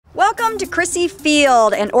Welcome to Chrissy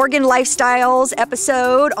Field, an Oregon Lifestyles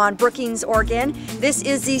episode on Brookings, Oregon. This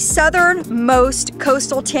is the southernmost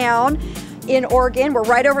coastal town in Oregon. We're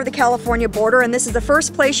right over the California border, and this is the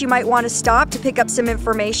first place you might want to stop to pick up some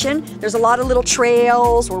information. There's a lot of little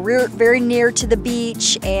trails. We're very near to the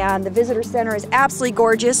beach, and the visitor center is absolutely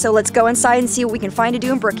gorgeous. So let's go inside and see what we can find to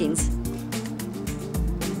do in Brookings.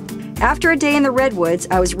 After a day in the Redwoods,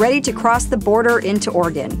 I was ready to cross the border into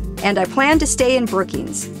Oregon, and I planned to stay in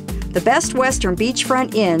Brookings. The Best Western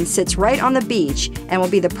Beachfront Inn sits right on the beach and will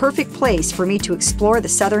be the perfect place for me to explore the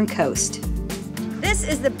southern coast. This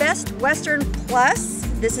is the Best Western Plus.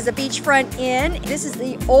 This is a beachfront inn. This is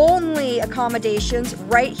the only accommodations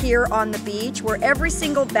right here on the beach, where every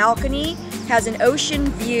single balcony has an ocean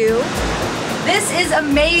view. This is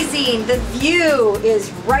amazing. The view is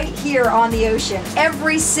right here on the ocean.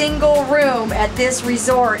 Every single room at this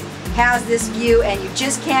resort has this view, and you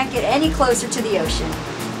just can't get any closer to the ocean.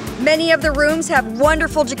 Many of the rooms have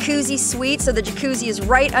wonderful jacuzzi suites, so the jacuzzi is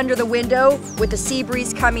right under the window with the sea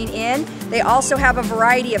breeze coming in. They also have a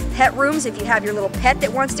variety of pet rooms if you have your little pet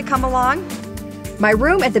that wants to come along. My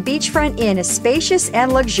room at the Beachfront Inn is spacious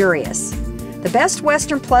and luxurious. The Best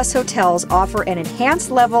Western Plus hotels offer an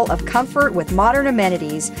enhanced level of comfort with modern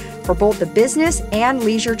amenities for both the business and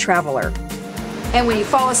leisure traveler. And when you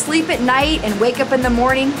fall asleep at night and wake up in the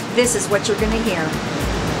morning, this is what you're going to hear.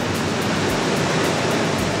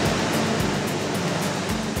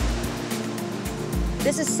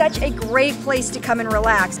 This is such a great place to come and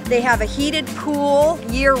relax. They have a heated pool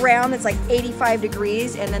year-round that's like 85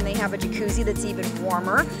 degrees, and then they have a jacuzzi that's even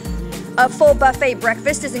warmer. A full buffet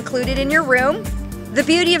breakfast is included in your room. The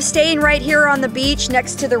beauty of staying right here on the beach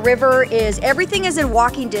next to the river is everything is in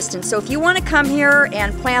walking distance. So if you want to come here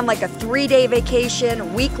and plan like a 3-day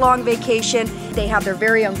vacation, week-long vacation, they have their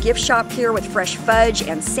very own gift shop here with fresh fudge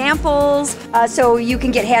and samples. So you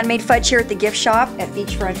can get handmade fudge here at the gift shop at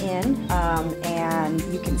Beachfront Inn, and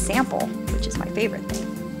you can sample, which is my favorite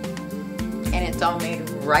thing. And it's all made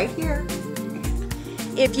right here.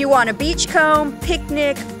 If you want a beachcomb,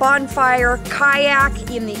 picnic, bonfire,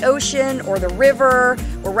 kayak in the ocean or the river,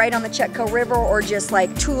 or right on the Chetco River, or just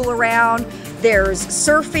like tool around, there's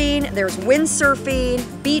surfing, there's windsurfing,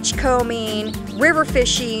 beachcombing, river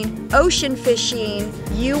fishing, ocean fishing.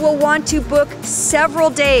 You will want to book several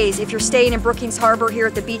days if you're staying in Brookings Harbor here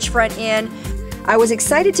at the Beachfront Inn. I was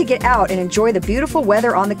excited to get out and enjoy the beautiful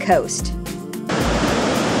weather on the coast.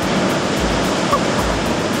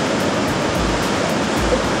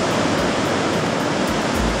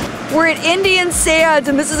 We're at Indian Sands,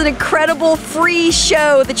 and this is an incredible free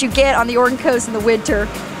show that you get on the Oregon coast in the winter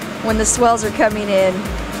when the swells are coming in.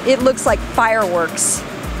 It looks like fireworks.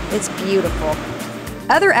 It's beautiful.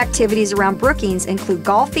 Other activities around Brookings include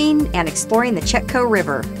golfing and exploring the Chetco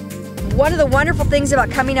River. One of the wonderful things about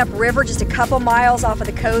coming upriver just a couple miles off of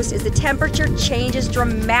the coast is the temperature changes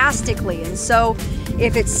dramatically. And so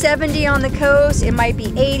if it's 70 on the coast, it might be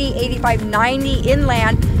 80, 85, 90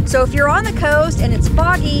 inland. So if you're on the coast and it's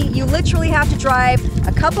foggy, you literally have to drive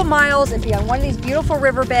a couple miles and be on one of these beautiful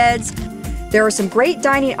riverbeds. There are some great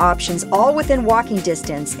dining options all within walking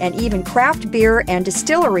distance, and even craft beer and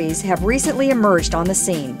distilleries have recently emerged on the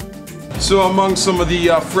scene. So among some of the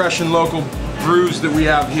fresh and local brews that we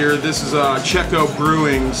have here, this is Chetco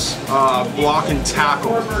Brewing's Block and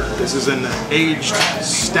Tackle. This is an aged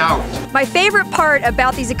stout. My favorite part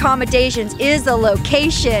about these accommodations is the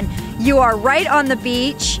location. You are right on the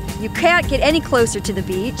beach. You can't get any closer to the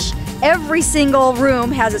beach. Every single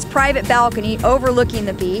room has its private balcony overlooking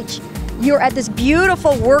the beach. You're at this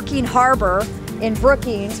beautiful working harbor in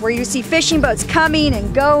Brookings where you see fishing boats coming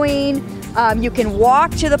and going. You can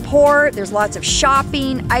walk to the port. There's lots of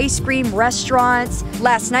shopping, ice cream, restaurants.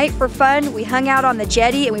 Last night for fun, we hung out on the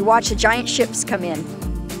jetty and we watched the giant ships come in.